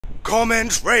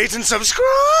comment, rate and subscribe!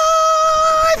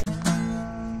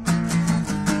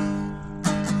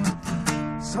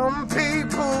 Some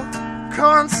people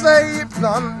can't say it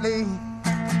bluntly.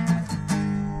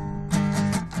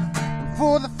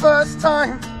 For the first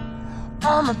time,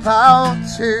 I'm about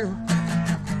to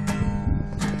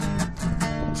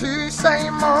say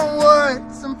my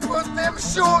words and put them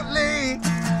shortly.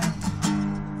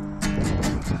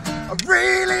 I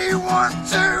really want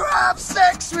to have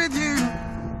sex with you.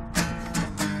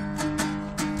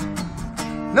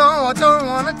 No, I don't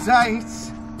want to date.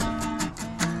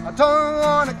 I don't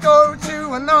want to go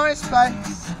to a nice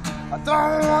place. I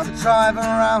don't want to drive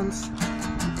around.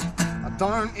 I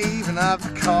don't even have a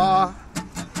car.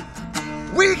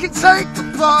 We can take the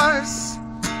bus,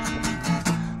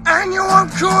 and you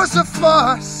won't cause a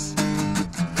fuss.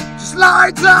 Just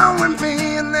lie down with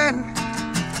me and then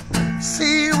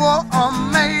see what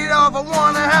I'm made of. I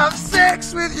wanna have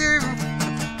sex with you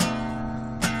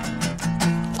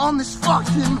on this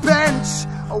fucking bench.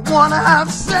 I wanna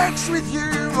have sex with you.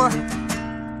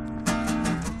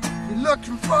 You're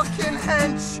looking fucking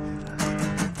hench.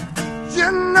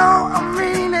 You know I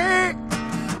mean it.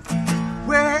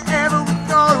 Wherever we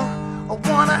go, I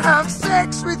wanna have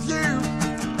sex with you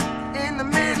in the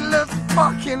middle of the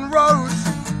fucking road.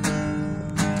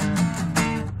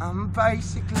 And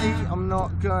basically, I'm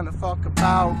not gonna fuck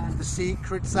about. The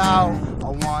secret's out.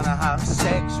 I wanna have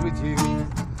sex with you.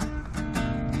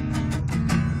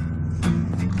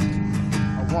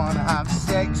 I wanna have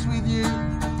sex with you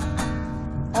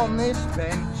on this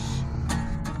bench.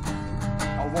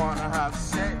 I wanna have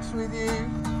sex with you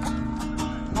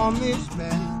on this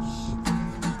bench.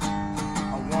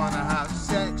 I wanna have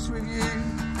sex with you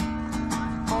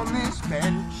on this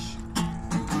bench. I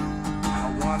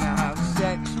wanna have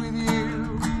sex with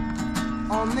you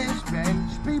on this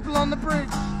bench. People on the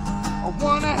bridge, I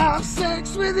wanna have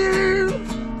sex with you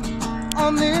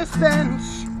on this bench.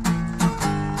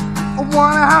 I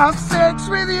wanna have sex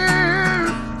with you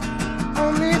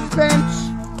on this bench.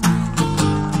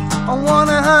 I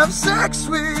wanna have sex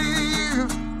with you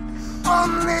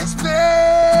on this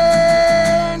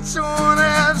bench. I wanna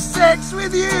have sex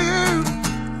with you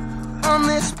on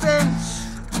this bench.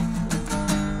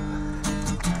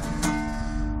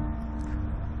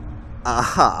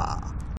 Aha!